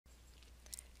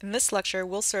In this lecture,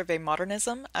 we'll survey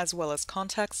modernism as well as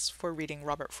contexts for reading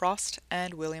Robert Frost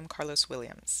and William Carlos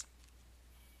Williams.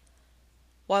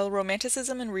 While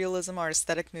Romanticism and Realism are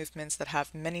aesthetic movements that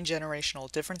have many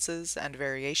generational differences and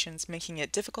variations, making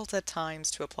it difficult at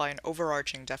times to apply an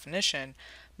overarching definition,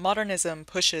 Modernism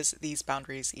pushes these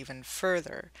boundaries even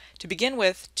further. To begin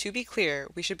with, to be clear,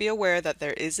 we should be aware that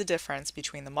there is a difference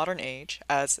between the modern age,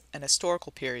 as an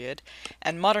historical period,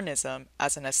 and modernism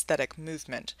as an aesthetic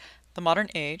movement. The modern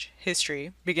age,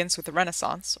 history, begins with the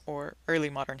Renaissance, or early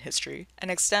modern history,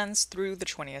 and extends through the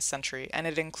 20th century, and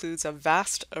it includes a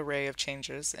vast array of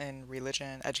changes in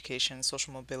religion, education,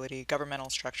 social mobility, governmental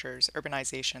structures,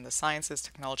 urbanization, the sciences,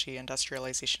 technology,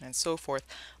 industrialization, and so forth,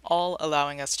 all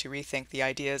allowing us to rethink the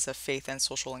ideas of faith and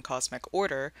social and cosmic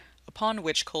order, upon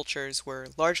which cultures were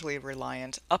largely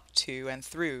reliant up to and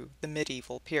through the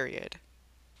medieval period.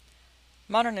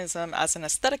 Modernism as an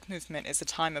aesthetic movement is a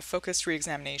time of focused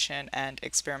reexamination and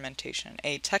experimentation.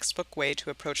 A textbook way to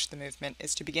approach the movement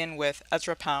is to begin with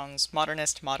Ezra Pound's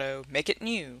modernist motto, "Make it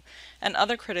new," and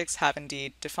other critics have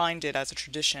indeed defined it as a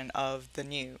tradition of the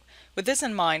new. With this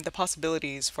in mind, the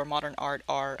possibilities for modern art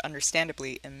are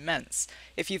understandably immense.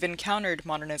 If you've encountered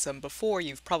modernism before,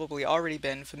 you've probably already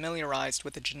been familiarized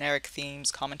with the generic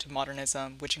themes common to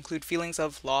modernism, which include feelings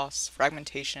of loss,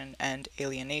 fragmentation, and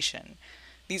alienation.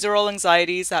 These are all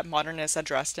anxieties that modernists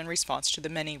addressed in response to the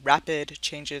many rapid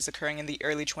changes occurring in the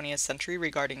early 20th century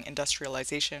regarding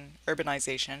industrialization,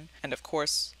 urbanization, and of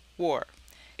course, war.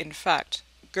 In fact,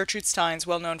 Gertrude Stein's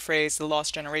well-known phrase, "the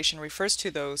lost generation," refers to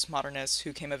those modernists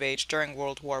who came of age during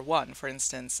World War I, for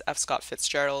instance, F. Scott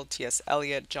Fitzgerald, T.S.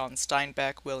 Eliot, John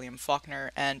Steinbeck, William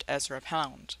Faulkner, and Ezra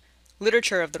Pound.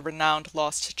 Literature of the renowned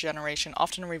lost generation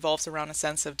often revolves around a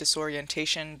sense of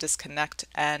disorientation, disconnect,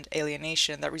 and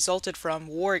alienation that resulted from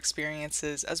war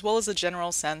experiences as well as a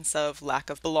general sense of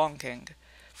lack of belonging.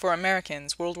 For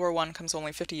Americans, World War I comes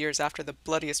only 50 years after the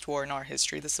bloodiest war in our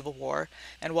history, the Civil War,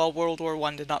 and while World War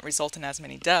I did not result in as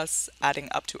many deaths, adding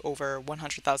up to over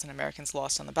 100,000 Americans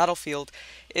lost on the battlefield,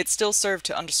 it still served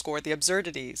to underscore the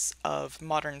absurdities of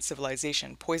modern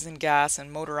civilization, poison gas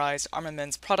and motorized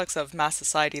armaments, products of mass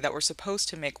society that were supposed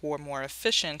to make war more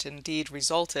efficient, indeed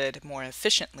resulted more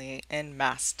efficiently in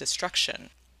mass destruction.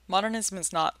 Modernism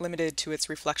is not limited to its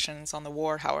reflections on the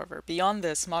war, however. Beyond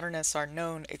this, modernists are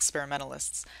known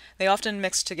experimentalists. They often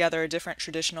mix together different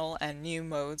traditional and new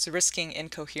modes, risking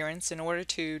incoherence in order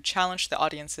to challenge the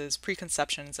audience's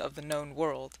preconceptions of the known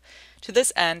world. To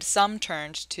this end, some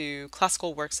turned to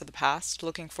classical works of the past,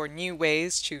 looking for new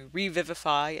ways to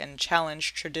revivify and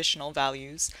challenge traditional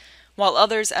values, while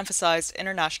others emphasized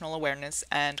international awareness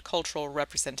and cultural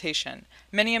representation.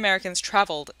 Many Americans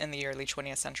traveled in the early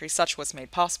 20th century. Such was made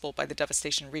possible by the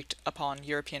devastation wreaked upon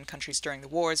European countries during the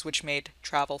wars, which made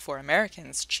travel for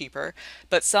Americans cheaper,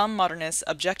 but some modernists,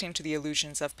 objecting to the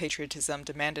illusions of patriotism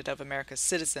demanded of America's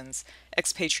citizens,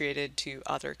 expatriated to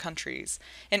other countries.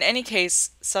 In any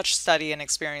case, such study and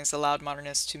experience allowed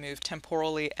modernists to move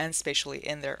temporally and spatially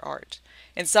in their art.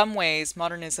 In some ways,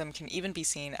 modernism can even be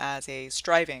seen as a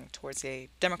striving towards a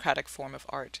democratic form of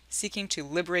art, seeking to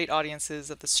liberate audiences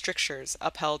of the strictures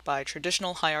upheld by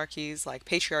traditional hierarchies like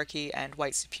patriarchy and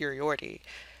white superiority.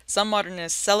 Some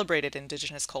modernists celebrated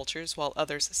indigenous cultures, while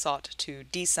others sought to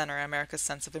decenter America's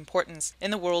sense of importance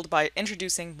in the world by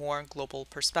introducing more global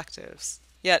perspectives.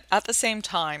 Yet, at the same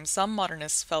time, some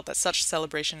modernists felt that such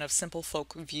celebration of simple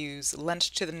folk views lent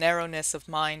to the narrowness of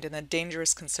mind and a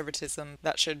dangerous conservatism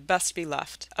that should best be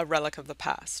left a relic of the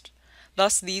past.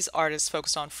 Thus, these artists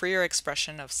focused on freer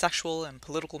expression of sexual and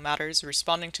political matters,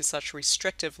 responding to such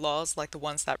restrictive laws like the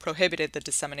ones that prohibited the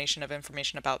dissemination of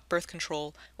information about birth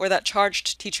control, or that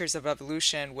charged teachers of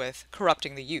evolution with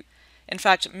corrupting the youth. In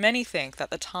fact, many think that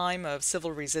the time of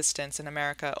civil resistance in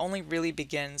America only really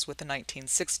begins with the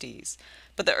 1960s.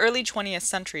 But the early 20th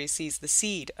century sees the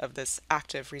seed of this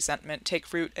active resentment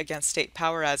take root against state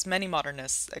power, as many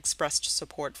modernists expressed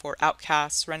support for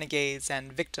outcasts, renegades,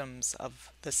 and victims of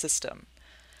the system.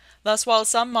 Thus, while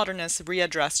some modernists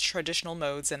readdressed traditional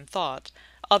modes in thought,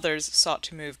 others sought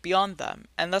to move beyond them,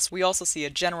 and thus we also see a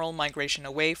general migration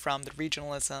away from the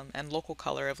regionalism and local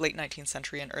color of late 19th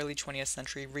century and early 20th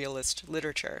century realist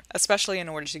literature, especially in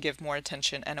order to give more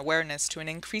attention and awareness to an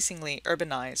increasingly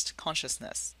urbanized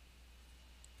consciousness.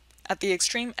 At the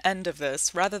extreme end of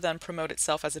this, rather than promote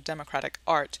itself as a democratic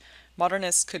art,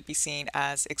 modernists could be seen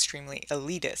as extremely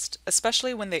elitist,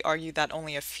 especially when they argued that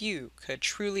only a few could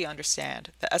truly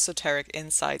understand the esoteric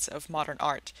insights of modern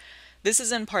art. This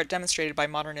is in part demonstrated by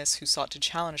modernists who sought to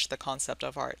challenge the concept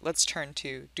of art. Let's turn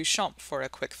to Duchamp for a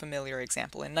quick familiar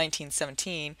example. In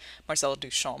 1917, Marcel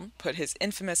Duchamp put his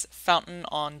infamous fountain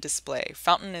on display.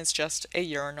 Fountain is just a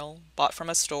urinal bought from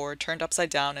a store, turned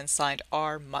upside down, and signed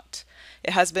R. Mutt.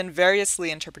 It has been variously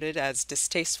interpreted as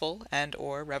distasteful and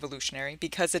or revolutionary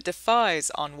because it defies,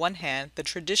 on one hand, the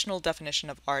traditional definition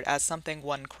of art as something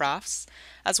one crafts,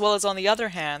 as well as on the other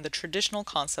hand, the traditional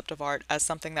concept of art as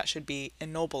something that should be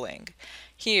ennobling.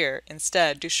 Here,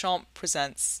 instead, Duchamp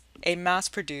presents a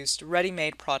mass-produced,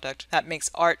 ready-made product that makes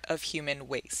art of human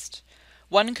waste.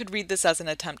 One could read this as an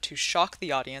attempt to shock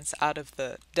the audience out of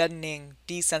the deadening,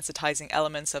 desensitizing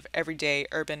elements of everyday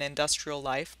urban industrial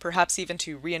life, perhaps even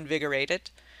to reinvigorate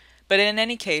it. But in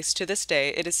any case, to this day,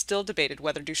 it is still debated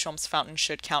whether Duchamp's fountain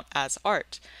should count as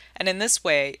art, and in this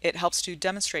way, it helps to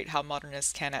demonstrate how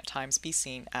modernists can at times be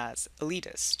seen as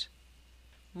elitist.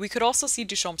 We could also see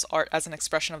Duchamp's art as an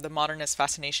expression of the modernist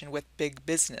fascination with big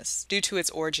business, due to its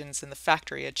origins in the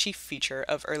factory, a chief feature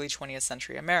of early 20th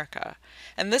century America.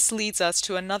 And this leads us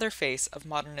to another phase of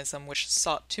modernism which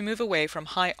sought to move away from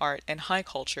high art and high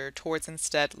culture towards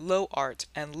instead low art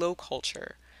and low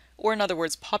culture. Or in other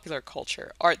words, popular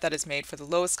culture, art that is made for the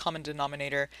lowest common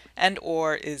denominator and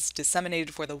or is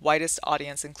disseminated for the widest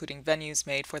audience, including venues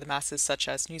made for the masses such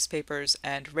as newspapers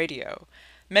and radio.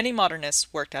 Many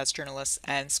modernists worked as journalists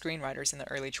and screenwriters in the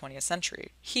early 20th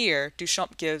century. Here,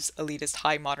 Duchamp gives elitist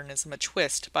high modernism a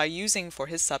twist by using for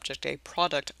his subject a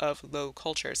product of low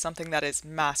culture, something that is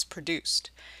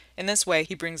mass-produced. In this way,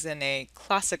 he brings in a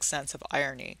classic sense of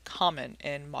irony, common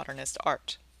in modernist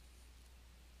art.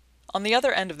 On the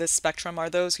other end of this spectrum are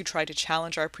those who try to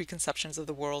challenge our preconceptions of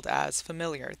the world as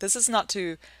familiar. This is not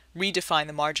to redefine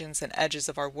the margins and edges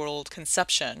of our world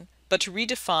conception, but to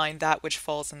redefine that which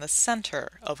falls in the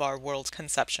center of our world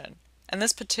conception. And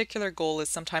this particular goal is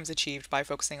sometimes achieved by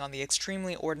focusing on the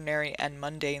extremely ordinary and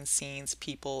mundane scenes,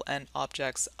 people, and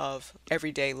objects of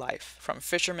everyday life, from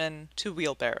fishermen to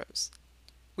wheelbarrows.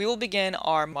 We will begin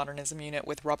our modernism unit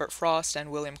with Robert Frost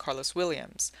and William Carlos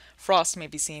Williams. Frost may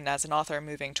be seen as an author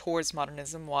moving towards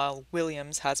modernism, while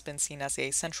Williams has been seen as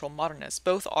a central modernist.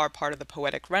 Both are part of the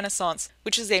Poetic Renaissance,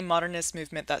 which is a modernist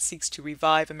movement that seeks to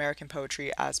revive American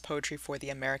poetry as poetry for the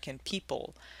American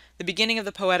people. The beginning of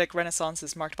the Poetic Renaissance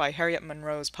is marked by Harriet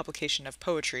Monroe's publication of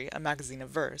Poetry, a magazine of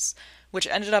verse, which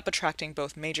ended up attracting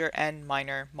both major and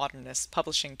minor modernists,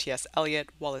 publishing T.S. Eliot,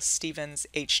 Wallace Stevens,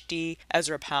 H.D.,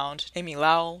 Ezra Pound, Amy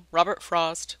Lowell, Robert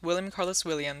Frost, William Carlos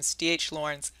Williams, D.H.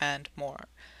 Lawrence, and more.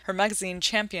 Her magazine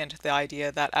championed the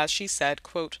idea that, as she said,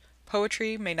 quote,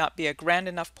 "Poetry may not be a grand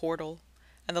enough portal,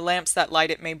 and the lamps that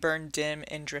light it may burn dim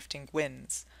in drifting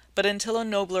winds. But until a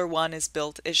nobler one is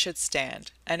built, it should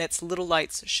stand, and its little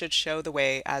lights should show the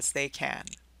way as they can."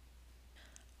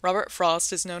 Robert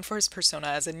Frost is known for his persona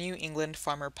as a New England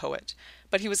farmer poet,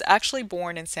 but he was actually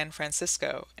born in San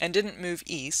Francisco and didn't move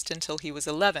east until he was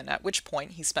 11, at which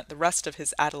point he spent the rest of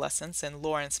his adolescence in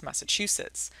Lawrence,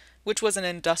 Massachusetts, which was an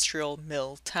industrial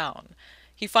mill town.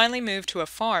 He finally moved to a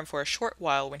farm for a short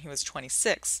while when he was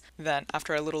 26. Then,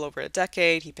 after a little over a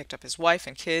decade, he picked up his wife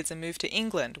and kids and moved to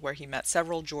England, where he met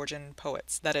several Georgian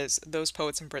poets. That is, those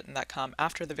poets in Britain that come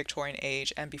after the Victorian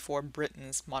age and before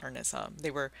Britain's modernism.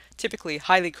 They were typically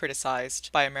highly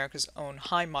criticized by America's own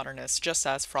high modernists, just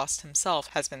as Frost himself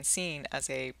has been seen as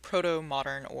a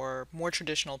proto-modern or more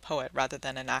traditional poet rather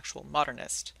than an actual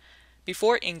modernist.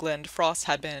 Before England, Frost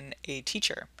had been a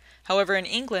teacher. However, in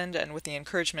England, and with the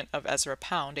encouragement of Ezra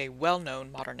Pound, a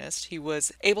well-known modernist, he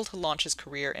was able to launch his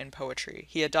career in poetry.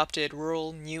 He adopted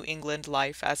rural New England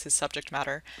life as his subject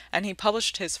matter, and he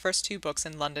published his first 2 books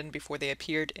in London before they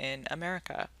appeared in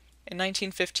America. In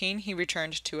 1915, he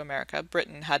returned to America.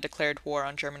 Britain had declared war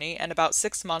on Germany, and about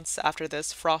 6 months after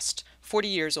this, Frost, 40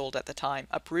 years old at the time,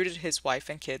 uprooted his wife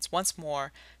and kids once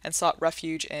more and sought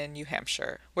refuge in New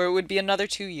Hampshire, where it would be another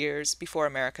 2 years before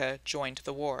America joined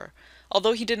the war.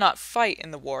 Although he did not fight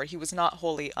in the war, he was not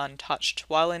wholly untouched.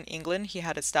 While in England, he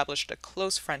had established a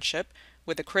close friendship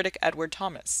with the critic Edward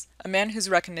Thomas, a man whose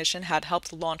recognition had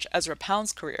helped launch Ezra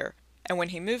Pound's career, and when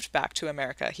he moved back to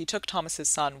America, he took Thomas's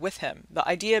son with him, the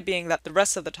idea being that the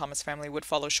rest of the Thomas family would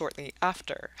follow shortly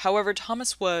after. However,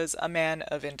 Thomas was a man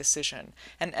of indecision,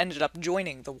 and ended up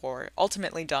joining the war,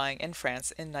 ultimately dying in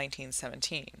France in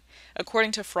 1917.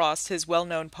 According to Frost, his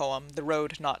well-known poem, The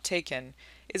Road Not Taken,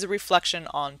 is a reflection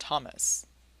on Thomas.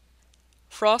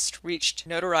 Frost reached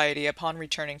notoriety upon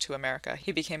returning to America.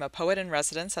 He became a poet in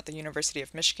residence at the University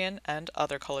of Michigan and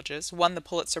other colleges, won the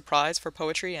Pulitzer Prize for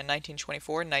Poetry in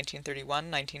 1924, 1931,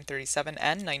 1937,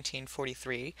 and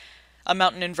 1943, A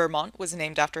mountain in Vermont was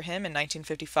named after him in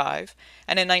 1955,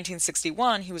 and in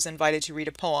 1961 he was invited to read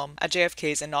a poem at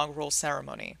JFK's inaugural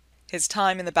ceremony. His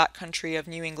time in the backcountry of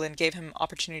New England gave him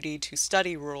opportunity to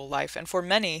study rural life, and for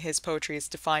many, his poetry is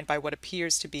defined by what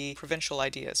appears to be provincial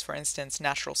ideas, for instance,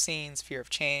 natural scenes, fear of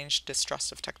change,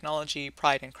 distrust of technology,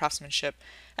 pride in craftsmanship,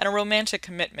 and a romantic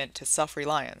commitment to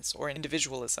self-reliance or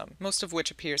individualism, most of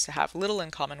which appears to have little in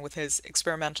common with his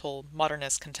experimental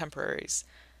modernist contemporaries.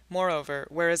 Moreover,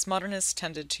 whereas modernists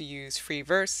tended to use free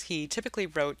verse, he typically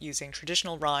wrote using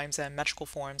traditional rhymes and metrical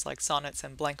forms like sonnets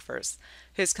and blank verse.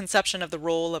 His conception of the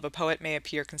role of a poet may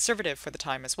appear conservative for the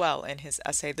time as well. In his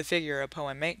essay The Figure a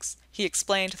Poem Makes, he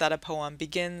explained that a poem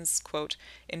begins, quote,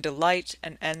 in delight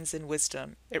and ends in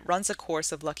wisdom. It runs a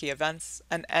course of lucky events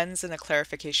and ends in a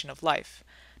clarification of life.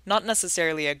 Not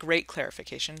necessarily a great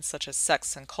clarification, such as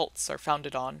sects and cults are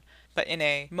founded on, but in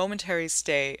a momentary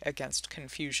stay against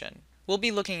confusion. We'll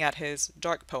be looking at his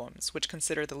dark poems, which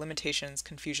consider the limitations,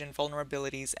 confusion,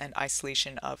 vulnerabilities, and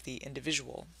isolation of the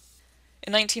individual.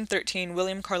 In 1913,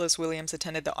 William Carlos Williams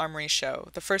attended the Armory Show,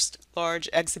 the first large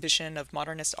exhibition of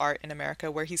modernist art in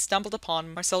America, where he stumbled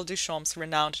upon Marcel Duchamp's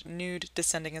renowned Nude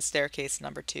Descending a Staircase No.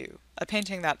 2, a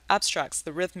painting that abstracts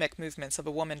the rhythmic movements of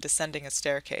a woman descending a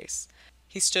staircase.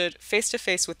 He stood face to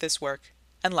face with this work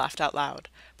and laughed out loud,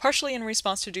 partially in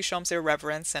response to Duchamp's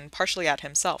irreverence and partially at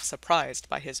himself, surprised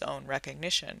by his own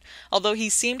recognition. Although he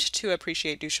seemed to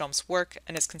appreciate Duchamp's work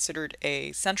and is considered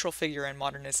a central figure in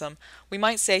modernism, we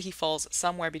might say he falls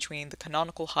somewhere between the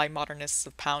canonical high modernists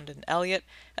of Pound and Eliot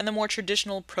and the more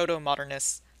traditional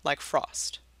proto-modernists like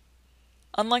Frost.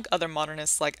 Unlike other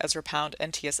modernists like Ezra Pound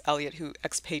and T.S. Eliot who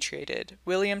expatriated,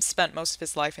 Williams spent most of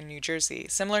his life in New Jersey.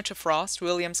 Similar to Frost,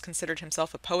 Williams considered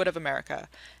himself a poet of America,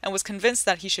 and was convinced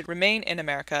that he should remain in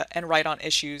America and write on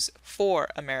issues for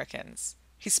Americans.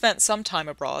 He spent some time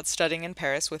abroad, studying in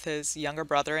Paris with his younger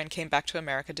brother, and came back to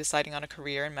America deciding on a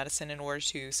career in medicine in order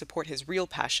to support his real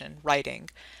passion, writing.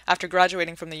 After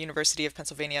graduating from the University of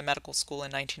Pennsylvania Medical School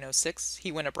in 1906,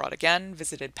 he went abroad again,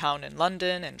 visited Pound in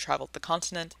London, and traveled the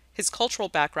continent. His cultural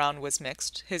background was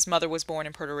mixed. His mother was born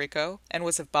in Puerto Rico and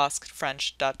was of Basque,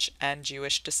 French, Dutch, and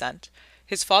Jewish descent.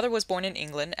 His father was born in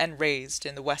England and raised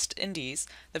in the West Indies.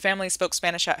 The family spoke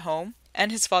Spanish at home,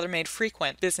 and his father made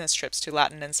frequent business trips to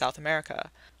Latin and South America.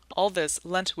 All this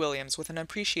lent Williams with an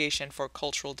appreciation for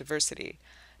cultural diversity.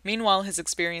 Meanwhile, his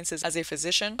experiences as a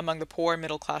physician among the poor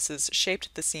middle classes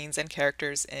shaped the scenes and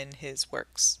characters in his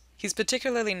works. He's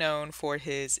particularly known for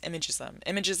his imagism.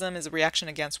 Imagism is a reaction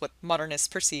against what modernists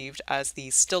perceived as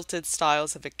the stilted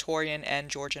styles of Victorian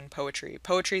and Georgian poetry,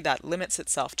 poetry that limits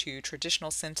itself to traditional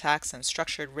syntax and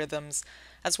structured rhythms,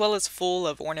 as well as full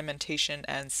of ornamentation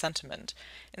and sentiment.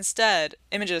 Instead,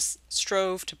 imagists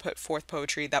strove to put forth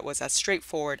poetry that was as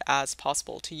straightforward as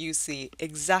possible, to use the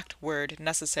exact word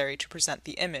necessary to present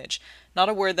the image, not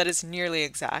a word that is nearly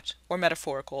exact, or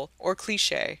metaphorical, or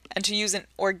cliché, and to use an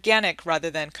organic rather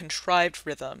than contrived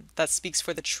rhythm that speaks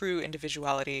for the true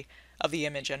individuality of the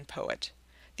image and poet.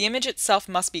 The image itself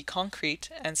must be concrete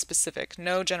and specific,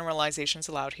 no generalizations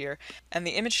allowed here, and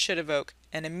the image should evoke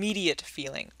an immediate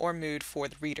feeling or mood for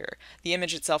the reader. The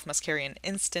image itself must carry an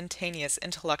instantaneous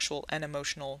intellectual and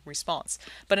emotional response.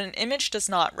 But an image does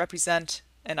not represent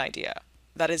an idea.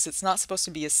 That is, it's not supposed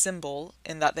to be a symbol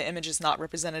in that the image is not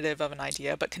representative of an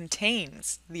idea, but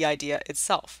contains the idea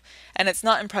itself. And it's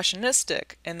not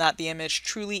impressionistic in that the image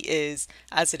truly is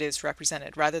as it is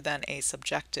represented, rather than a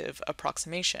subjective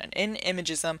approximation. In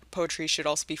imagism, poetry should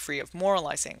also be free of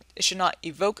moralizing. It should not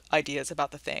evoke ideas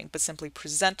about the thing, but simply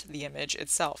present the image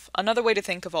itself. Another way to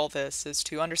think of all this is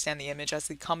to understand the image as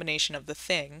the combination of the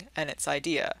thing and its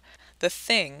idea. The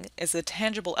thing is the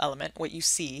tangible element, what you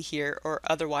see, hear, or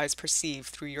otherwise perceive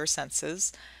through your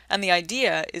senses, and the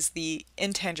idea is the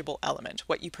intangible element,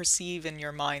 what you perceive in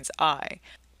your mind's eye.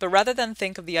 But rather than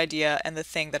think of the idea and the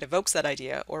thing that evokes that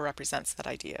idea, or represents that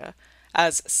idea,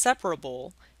 as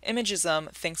separable,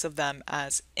 imagism thinks of them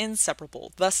as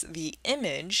inseparable. Thus, the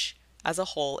image as a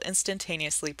whole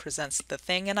instantaneously presents the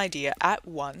thing and idea at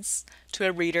once to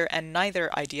a reader, and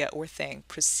neither idea or thing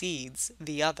precedes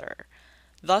the other.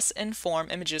 Thus, in form,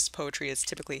 Imagist poetry is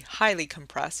typically highly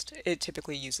compressed, it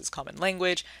typically uses common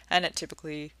language, and it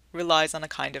typically relies on a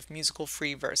kind of musical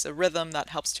free verse, a rhythm that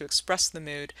helps to express the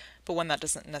mood, but one that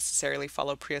doesn't necessarily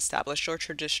follow pre-established or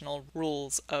traditional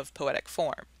rules of poetic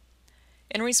form.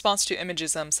 In response to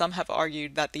Imagism, some have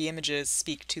argued that the images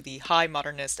speak to the high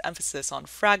modernist emphasis on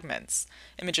fragments,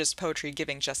 Imagist poetry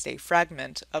giving just a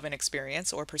fragment of an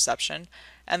experience or perception,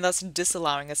 and thus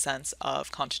disallowing a sense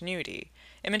of continuity.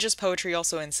 Imagist poetry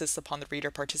also insists upon the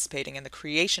reader participating in the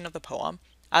creation of the poem,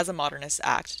 as a modernist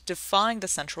act, defying the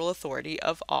central authority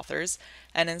of authors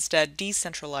and instead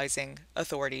decentralizing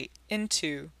authority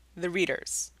into the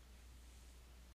readers.